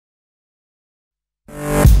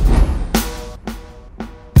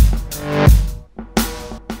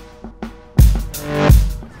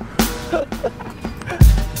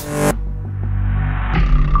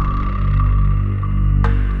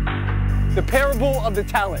parable of the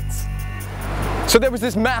talents. So there was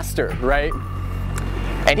this master, right?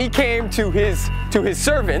 And he came to his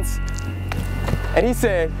servants and he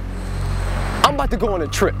said, I'm about to go on a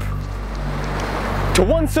trip. To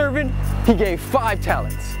one servant, he gave 5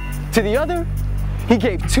 talents. To the other, he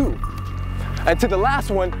gave 2. And to the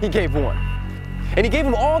last one, he gave 1. And he gave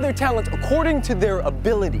them all their talents according to their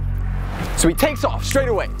ability. So he takes off straight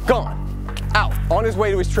away, gone, out, on his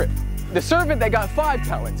way to his trip. The servant that got 5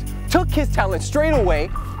 talents took his talents straight away,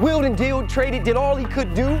 wheeled and dealed, traded, did all he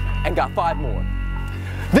could do, and got 5 more.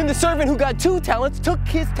 Then the servant who got 2 talents took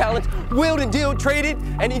his talents, wheeled and dealed, traded,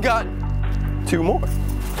 and he got 2 more.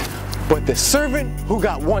 But the servant who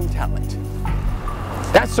got 1 talent,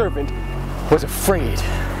 that servant was afraid,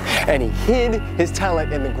 and he hid his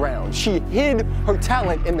talent in the ground. She hid her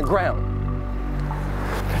talent in the ground.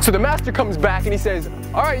 So the master comes back and he says,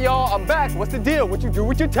 all right, y'all, I'm back. What's the deal? What you do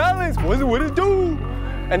with your talents? What it do?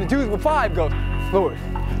 And the dude with 5 goes, Lord,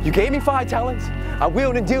 you gave me 5 talents. I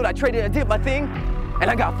wheeled and dealed, I traded, I did my thing, and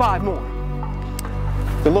I got 5 more.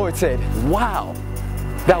 The Lord said, wow,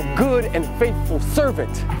 thou good and faithful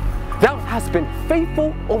servant. Thou hast been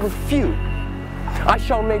faithful over few. I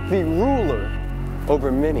shall make thee ruler over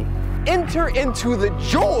many. Enter into the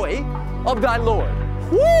joy of thy Lord.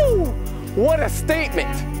 Woo! What a statement,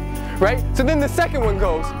 right? So then the second one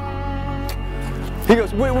goes, he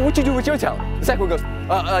goes, what you do with your talent? The second one goes,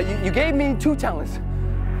 you gave me 2 talents.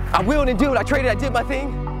 I wheeled and dealed, I traded, I did my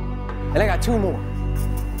thing, and I got 2 more.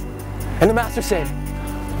 And the master said,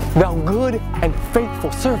 thou good and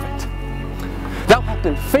faithful servant. Thou hast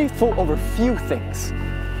been faithful over few things.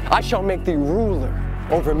 I shall make thee ruler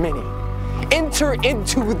over many. Enter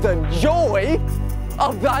into the joy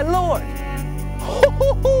of thy Lord.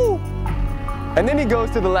 And then he goes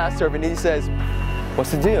to the last servant and he says,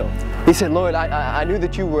 what's the deal? He said, Lord, I knew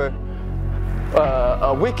that you were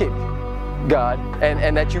a wicked God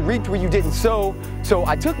and that you reaped where you didn't sow. So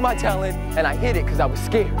I took my talent and I hid it because I was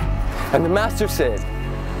scared. And the master said,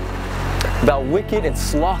 thou wicked and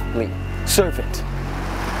slothful servant.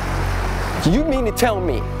 You mean to tell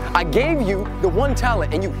me I gave you the 1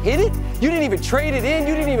 talent and you hid it? You didn't even trade it in.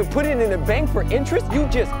 You didn't even put it in a bank for interest. You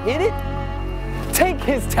just hid it? Take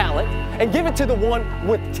his talent and give it to the one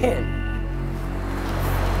with 10.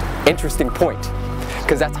 Interesting point,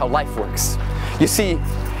 because that's how life works. You see,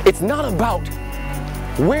 it's not about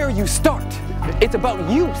where you start. It's about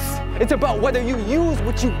use. It's about whether you use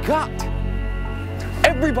what you got.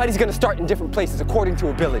 Everybody's going to start in different places according to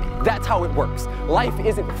ability. That's how it works. Life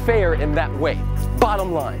isn't fair in that way.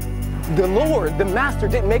 Bottom line, the Lord, the Master,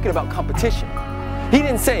 didn't make it about competition. He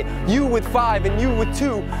didn't say, you with 5 and you with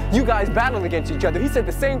 2, you guys battle against each other. He said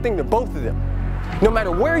the same thing to both of them. No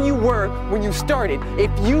matter where you were when you started, if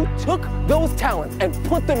you took those talents and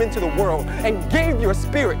put them into the world and gave your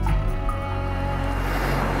spirit,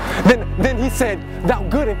 then he said, thou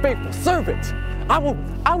good and faithful servant, I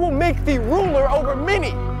will make thee ruler over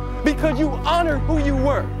many because you honored who you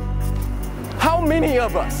were. How many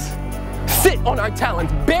of us sit on our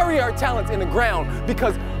talents, bury our talents in the ground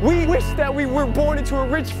because we wish that we were born into a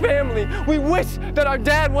rich family. We wish that our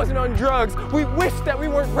dad wasn't on drugs. We wish that we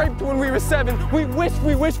weren't raped when we were 7. We wish.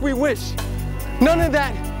 None of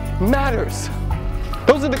that matters.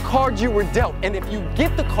 Those are the cards you were dealt. And if you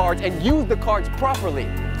get the cards and use the cards properly,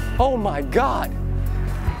 oh my God,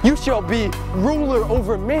 you shall be ruler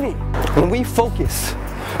over many. When we focus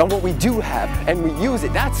on what we do have and we use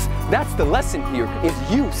it, that's the lesson here,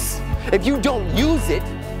 is use. If you don't use it,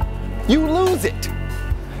 you lose it.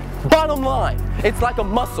 Bottom line, it's like a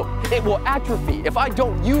muscle. It will atrophy. If I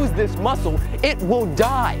don't use this muscle, it will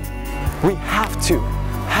die. We have to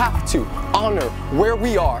honor where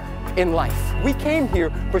we are in life. We came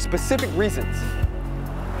here for specific reasons.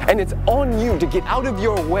 And it's on you to get out of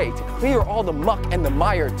your way, to clear all the muck and the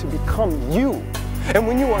mire to become you. And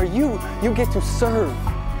when you are you, you get to serve.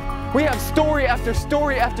 We have story after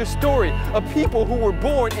story after story of people who were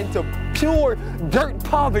born into pure dirt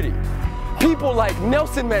poverty. People like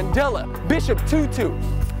Nelson Mandela, Bishop Tutu,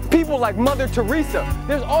 people like Mother Teresa.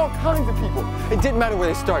 There's all kinds of people. It didn't matter where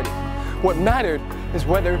they started. What mattered is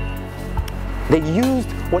whether they used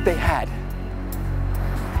what they had.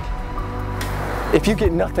 If you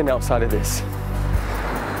get nothing else out of this,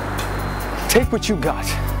 take what you got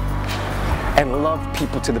and love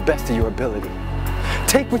people to the best of your ability.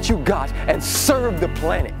 Take what you got and serve the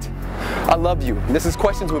planet. I love you. This is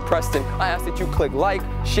Questions with Preston. I ask that you click like,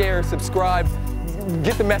 share, subscribe,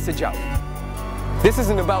 get the message out. This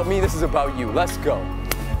isn't about me, this is about you. Let's go.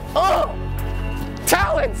 Oh!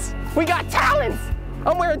 Talents! We got talents!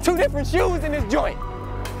 I'm wearing 2 different shoes in this joint.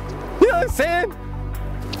 You know what I'm saying?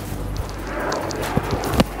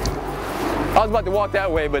 I was about to walk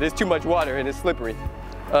that way, but it's too much water and it's slippery.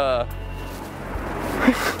 All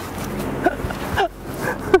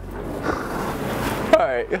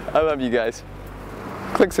right, I love you guys.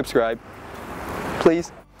 Click subscribe,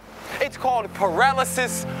 please. It's called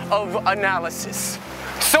paralysis of analysis.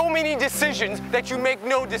 So many decisions that you make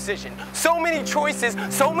no decision. So many choices,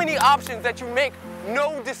 so many options that you make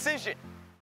no decision.